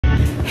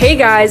Hey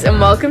guys, and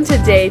welcome to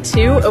day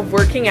 2 of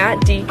working at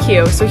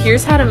DQ. So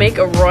here's how to make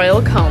a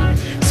royal comb.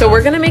 So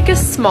we're gonna make a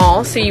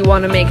small, so you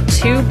wanna make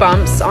 2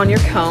 bumps on your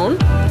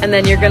cone, and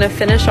then you're gonna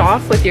finish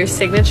off with your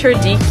signature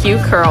DQ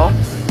curl.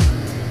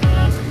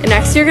 And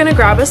next you're gonna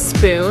grab a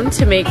spoon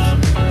to make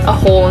a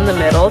hole in the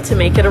middle to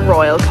make it a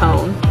royal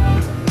cone.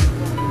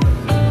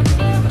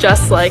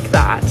 Just like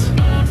that.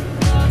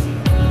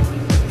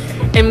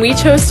 And we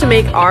chose to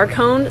make our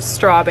cone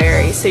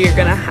strawberry, so you're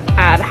gonna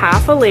add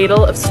half a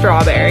ladle of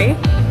strawberry.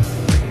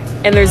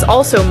 And there's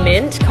also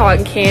mint,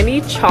 cotton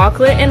candy,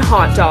 chocolate, and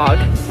hot dog.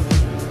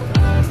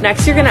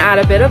 Next you're gonna add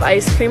a bit of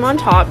ice cream on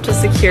top to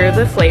secure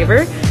the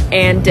flavor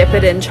and dip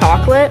it in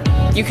chocolate.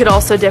 You could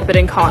also dip it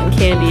in cotton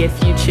candy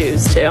if you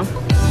choose to.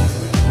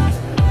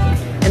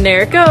 And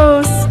there it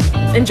goes.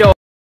 Enjoy.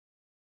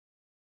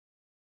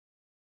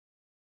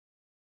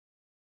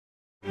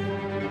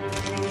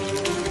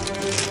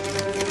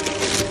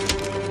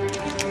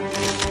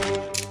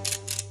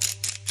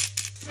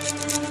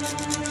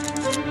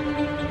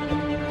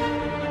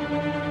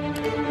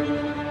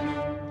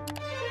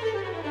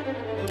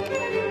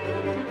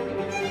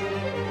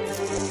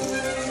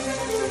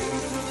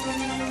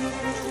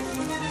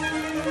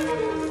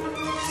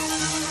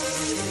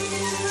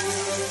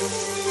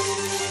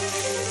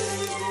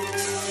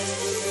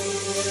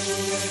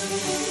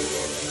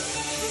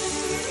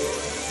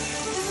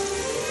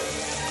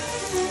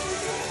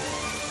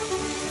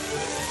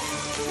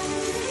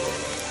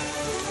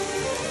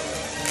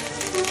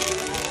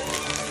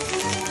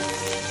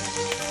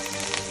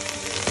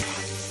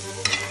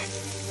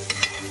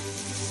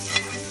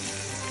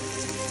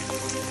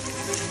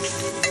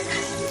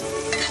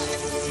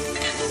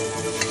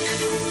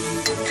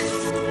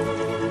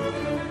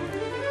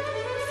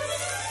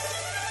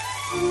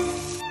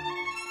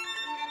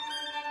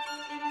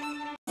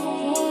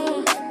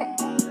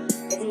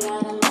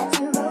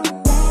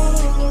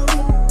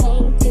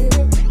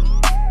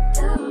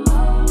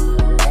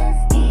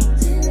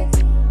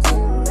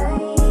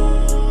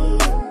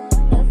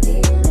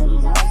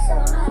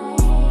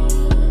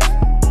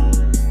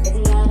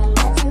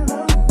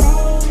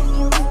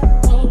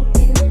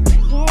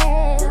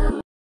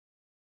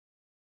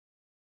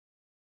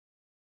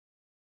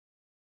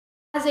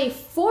 As a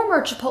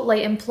former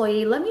Chipotle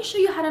employee, let me show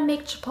you how to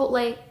make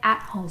Chipotle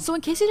at home. So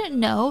in case you didn't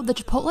know, the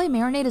Chipotle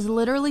marinade is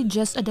literally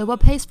just adobo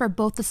paste for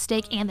both the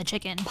steak and the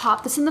chicken.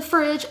 Pop this in the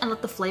fridge and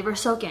let the flavor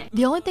soak in.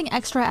 The only thing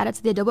extra added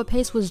to the adobo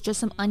paste was just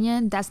some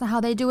onion. That's not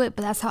how they do it,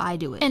 but that's how I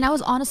do it. And I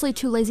was honestly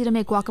too lazy to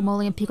make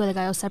guacamole and pico de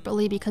gallo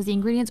separately because the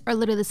ingredients are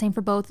literally the same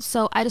for both,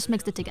 so I just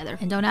mixed it together.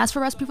 And don't ask for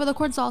a recipe for the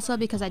corn salsa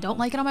because I don't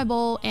like it on my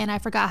bowl and I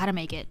forgot how to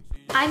make it.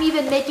 I'm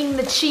even making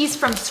the cheese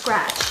from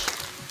scratch.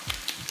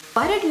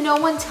 Why did no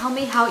one tell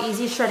me how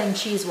easy shredding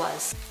cheese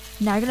was?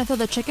 Now you're gonna throw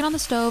the chicken on the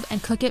stove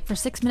and cook it for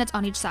 6 minutes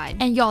on each side.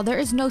 And y'all, there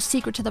is no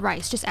secret to the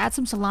rice. Just add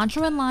some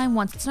cilantro and lime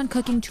once it's done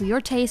cooking to your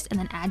taste, and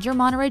then add your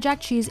Monterey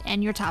Jack cheese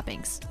and your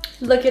toppings.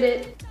 Look at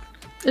it.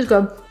 It's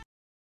good.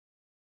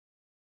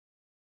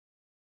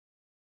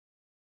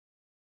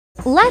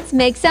 Let's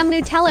make some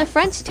Nutella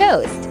French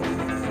toast.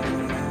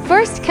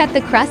 First, cut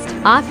the crust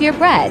off your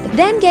bread.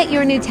 Then get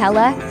your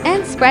Nutella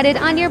and spread it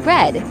on your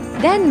bread.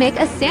 Then make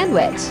a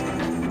sandwich.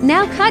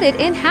 Now cut it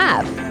in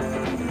half.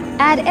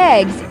 Add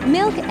eggs,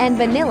 milk, and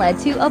vanilla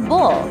to a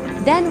bowl,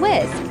 then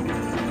whisk.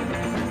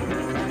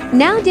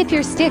 Now dip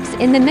your sticks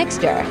in the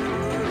mixture.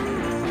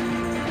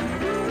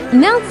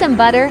 Melt some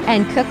butter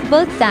and cook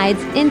both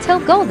sides until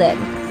golden.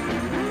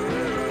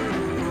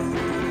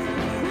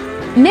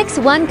 Mix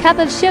 1 cup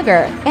of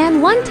sugar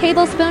and 1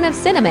 tablespoon of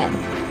cinnamon.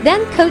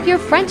 Then coat your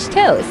French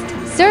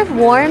toast. Serve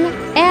warm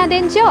and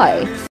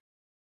enjoy.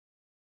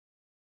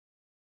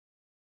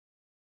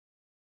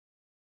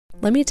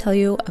 Let me tell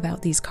you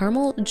about these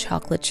caramel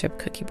chocolate chip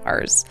cookie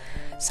bars.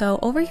 So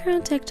over here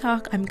on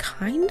TikTok, I'm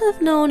kind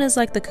of known as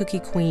like the cookie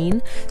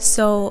queen.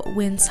 So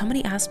when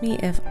somebody asked me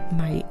if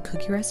my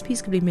cookie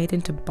recipes could be made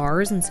into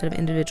bars instead of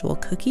individual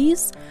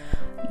cookies,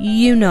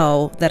 you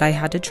know that I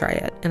had to try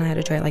it. And I had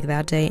to try it like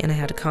that day and I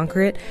had to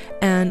conquer it.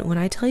 And when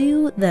I tell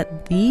you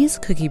that these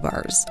cookie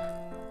bars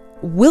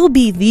will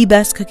be the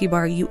best cookie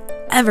bar you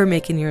ever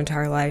make in your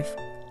entire life,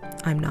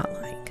 I'm not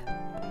lying.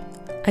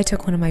 I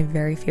took one of my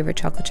very favorite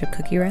chocolate chip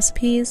cookie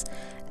recipes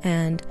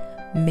and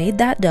made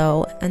that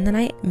dough, and then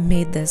I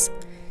made this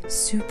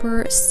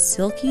super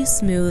silky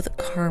smooth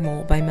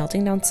caramel by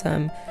melting down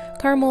some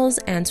caramels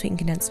and sweetened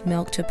condensed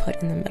milk to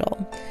put in the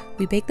middle.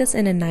 We bake this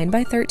in a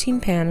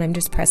 9x13 pan, and I'm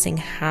just pressing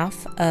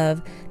half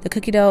of the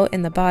cookie dough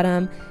in the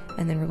bottom,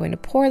 and then we're going to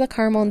pour the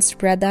caramel and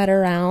spread that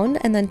around,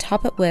 and then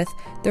top it with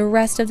the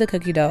rest of the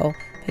cookie dough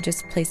by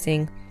just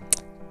placing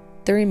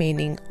the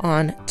remaining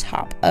on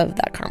top of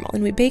that caramel.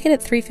 And we bake it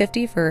at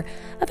 350 for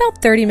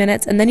about 30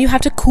 minutes, and then you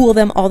have to cool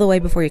them all the way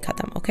before you cut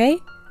them, okay?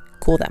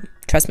 Cool them,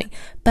 trust me.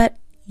 But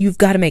you've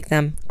got to make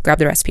them. Grab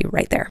the recipe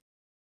right there.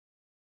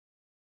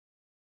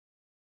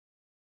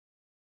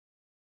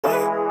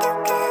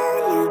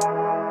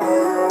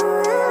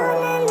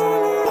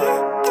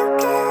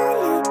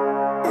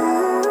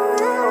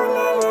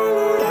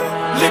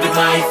 Living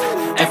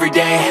life, every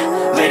day,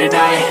 late at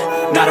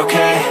night not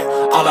okay.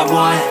 All I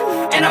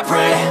want, and I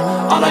pray,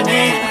 all I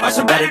need are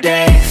some better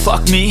days.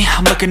 Fuck me,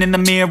 I'm looking in the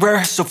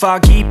mirror, so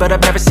foggy, but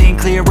I've never seen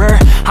clearer.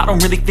 I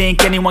don't really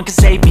think anyone can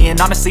save me, and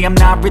honestly I'm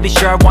not really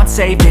sure I want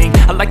saving.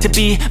 I like to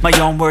be my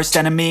own worst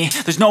enemy.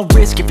 There's no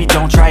risk if you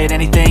don't try at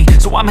anything,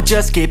 so I'ma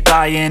just keep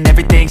buying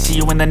everything. See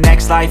you in the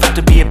next life, have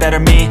to be a better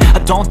me. I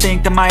don't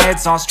think that my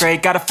head's on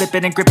straight, gotta flip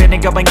it and grip it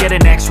and go and get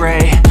an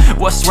x-ray.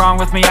 What's wrong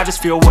with me? I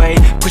just feel weight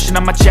pushing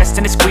on my chest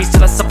and it squeezes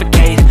till I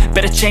suffocate.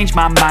 Better change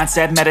my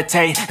mindset,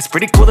 meditate. It's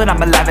pretty cool that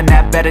I'm alive and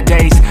have better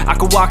days. I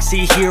could walk,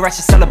 see, hear, I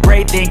should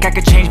celebrate. Think I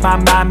could change my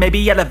mind,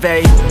 maybe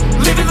elevate.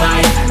 Living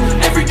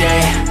life, every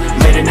day,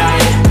 late at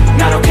night,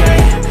 not okay.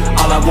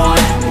 All I want,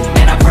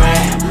 and I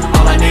pray,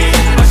 all I need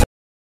are...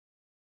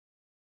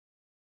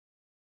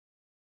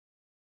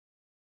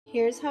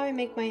 Here's how I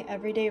make my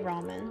everyday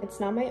ramen. It's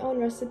not my own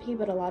recipe,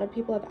 but a lot of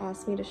people have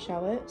asked me to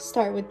show it.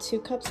 Start with 2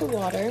 cups of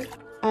water.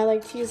 I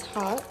like to use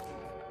hot,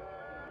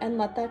 and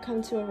let that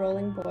come to a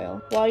rolling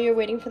boil. While you're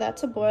waiting for that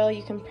to boil,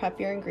 you can prep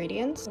your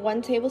ingredients.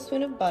 1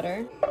 tablespoon of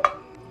butter,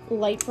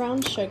 light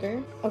brown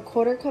sugar,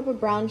 1/4 cup of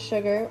brown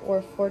sugar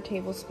or 4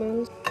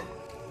 tablespoons.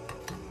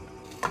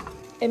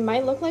 It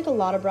might look like a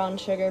lot of brown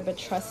sugar, but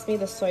trust me,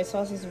 the soy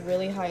sauce is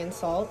really high in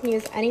salt. You can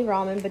use any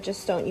ramen, but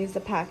just don't use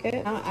the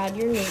packet. Now add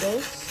your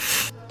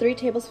noodles, 3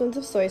 tablespoons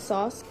of soy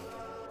sauce,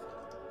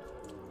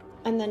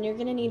 and then you're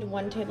gonna need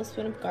 1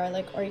 tablespoon of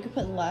garlic, or you could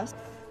put less.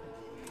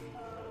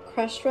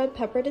 Crushed red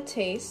pepper to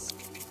taste.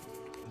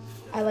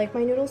 I like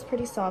my noodles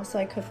pretty soft, so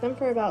I cook them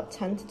for about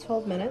 10 to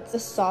 12 minutes. The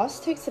sauce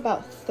takes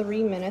about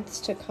 3 minutes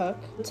to cook.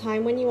 The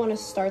time when you want to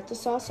start the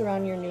sauce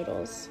around your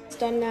noodles. It's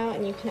done now,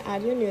 and you can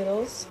add your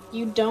noodles.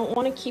 You don't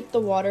want to keep the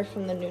water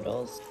from the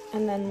noodles.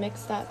 And then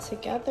mix that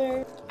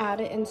together. Add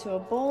it into a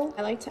bowl.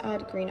 I like to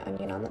add green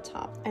onion on the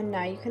top. And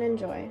now you can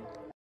enjoy.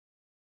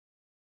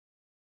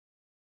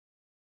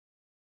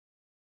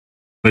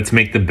 Let's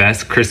make the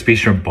best crispy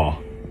shrimp ball.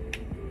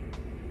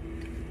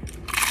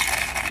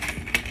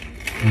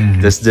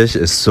 This dish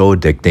is so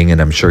addicting, and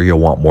I'm sure you'll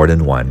want more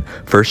than one.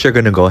 First, you're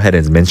going to go ahead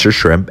and mince your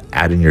shrimp,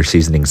 add in your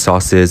seasoning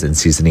sauces and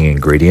seasoning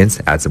ingredients,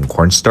 add some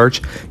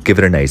cornstarch, give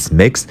it a nice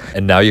mix.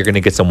 And now you're going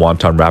to get some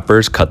wonton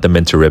wrappers, cut them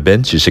into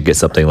ribbons. You should get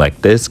something like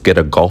this. Get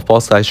a golf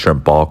ball sized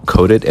shrimp ball,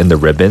 coat it in the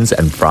ribbons,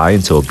 and fry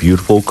until a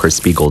beautiful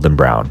crispy golden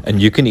brown.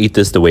 And you can eat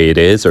this the way it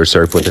is or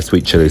serve with a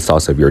sweet chili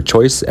sauce of your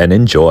choice, and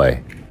enjoy.